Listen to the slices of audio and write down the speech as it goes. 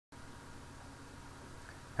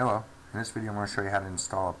Hello, in this video I'm going to show you how to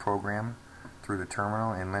install a program through the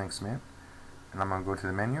terminal in Linux Mint. And I'm going to go to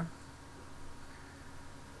the menu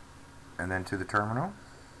and then to the terminal.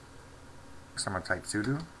 So I'm going to type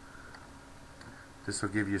sudo. This will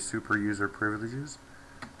give you super user privileges.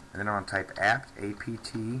 And then I'm going to type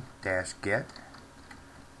apt-get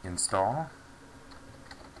install,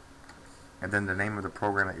 and then the name of the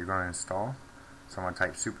program that you're going to install. So I'm going to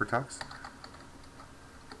type supertux,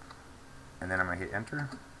 and then I'm going to hit enter.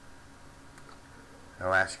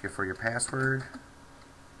 It'll ask you for your password,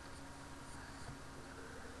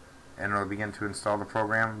 and it'll begin to install the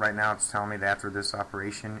program. Right now it's telling me that after this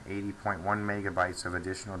operation 80.1 megabytes of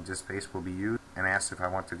additional disk space will be used, and asks if I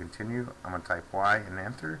want to continue. I'm going to type Y and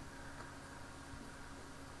enter,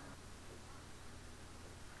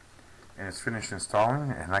 and it's finished installing,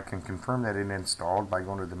 and I can confirm that it installed by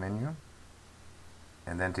going to the menu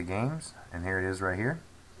and then to games, and here it is right here.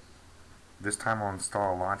 This time I'll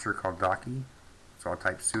install a launcher called Docky. So I'll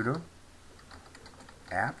type sudo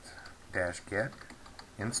apt-get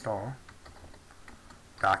install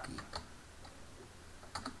Docky.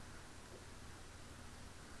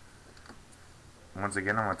 Once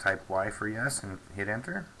again I'm going to type Y for yes and hit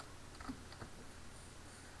enter.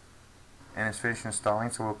 And it's finished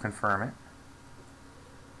installing, so we'll confirm it.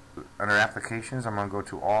 Under applications I'm going to go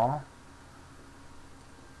to all,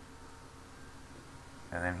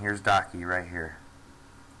 and then here's Docky right here.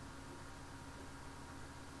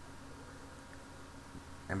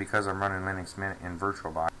 And because I'm running Linux Mint in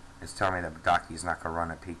VirtualBox, it's telling me that Docky is not going to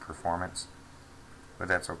run at peak performance, but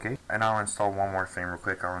that's okay. And I'll install one more thing real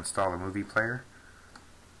quick. I'll install the movie player.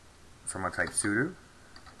 So I'm going to type sudo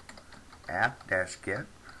apt-get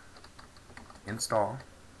install,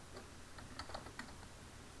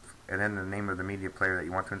 and then the name of the media player that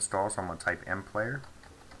you want to install. So I'm going to type mplayer,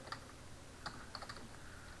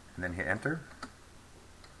 and then hit enter.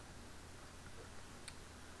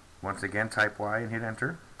 Once again type Y and hit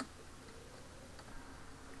enter,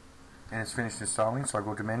 and it's finished installing. So I'll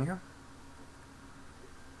go to menu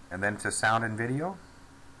and then to sound and video,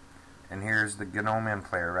 and here's the GNOME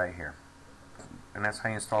player right here. And that's how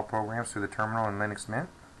you install programs through the terminal in Linux Mint.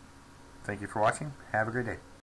 Thank you for watching. Have a great day.